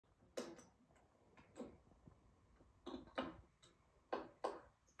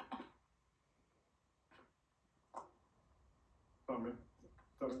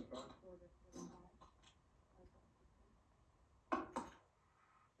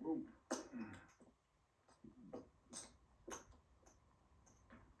Ooh.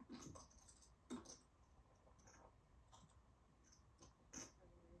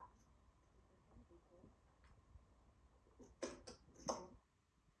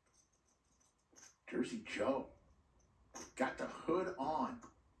 Jersey Joe got the hood on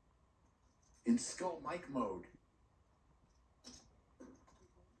in Skull Mike mode.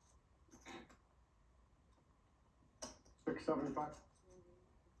 $6.75.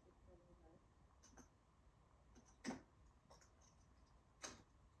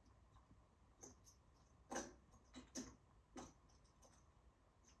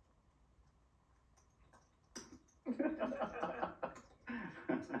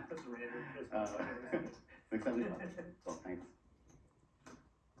 That's random. 675. So thanks.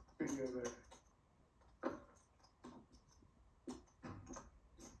 Good to go there.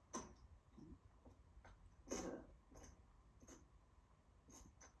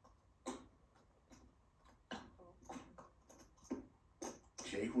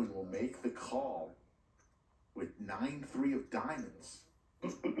 Jayhwin will make the call with 9-3 of diamonds.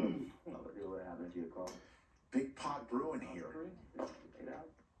 Another deal what happened to your call. Big pot brewing here.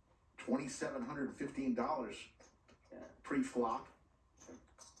 $2,715 pre-flop.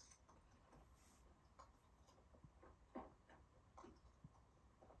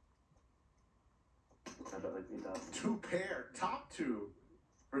 Two pair, top two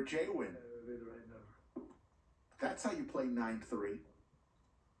for Jayhwin. That's how you play 9-3.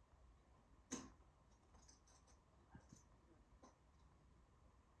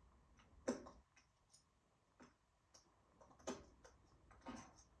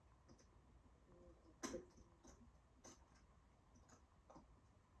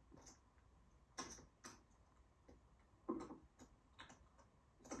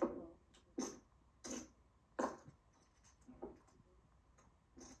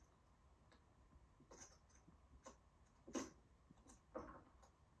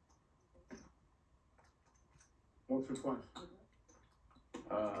 Once or twice.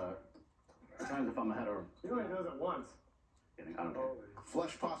 Depends if I'm ahead or. He only does it once. Kidding, I don't care.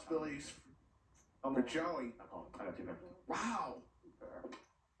 Flush possibilities for Joey. I got two pairs. Wow.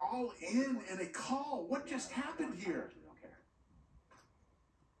 All in and a call. What just happened here?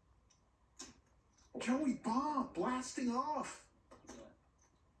 Joey Bomb blasting off.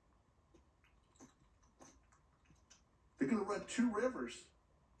 They're going to run two rivers.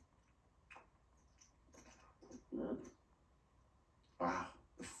 Wow.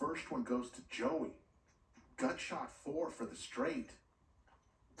 The first one goes to Joey. GUTSHOT 4 for the straight.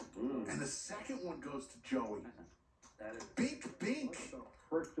 And the second one goes to Joey. Bink, bink. What the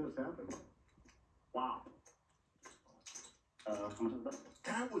frick just happened? Wow. How much is that?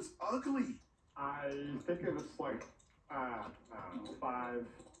 That was ugly. I think it was like, I don't know, 5. I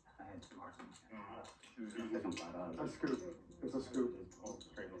had two marks. A scoop. It's a scoop.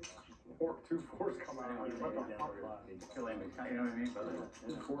 Two fours come out. What the fuck? You know what I mean?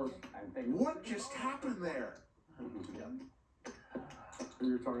 2 fours. What just happened there?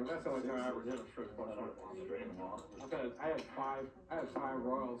 You're talking. That's the only time I ever hit a straight flush. I had 5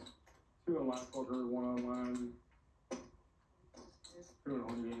 royals. 2 in live poker, 1 online. 2 in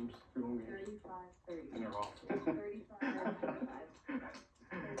home games. 2 home games. 35, 30. And they're off. 35, 35.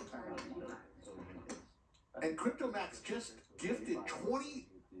 And CryptoMax just gifted 20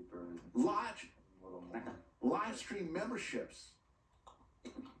 live stream memberships.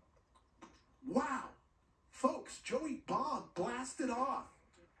 Wow. Folks, Joey Bomb blasted off.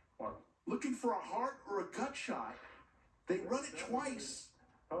 What? Looking for a heart or a gut shot. They run it twice.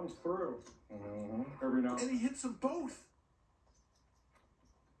 Comes through. Every now And he hits them both.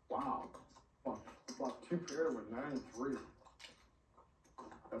 Wow. Block 2 pair with 9-3.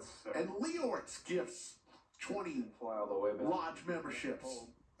 That's sick. And Leortz gifts 20 Fly all the way back. lodge memberships.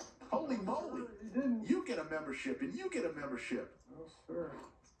 Holy moly. He didn't. You get a membership and you get a membership. Oh, sir.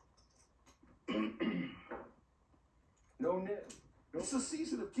 No nit. It's a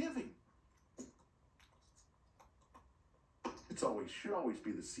season of giving. Should always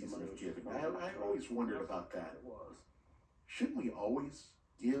be the season of giving. I always wondered about that. It was. Shouldn't we always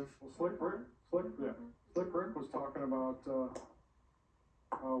give? Well, Slick Rick was talking about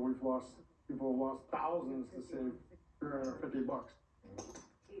people have lost thousands to save $350.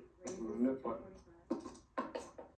 Nip button.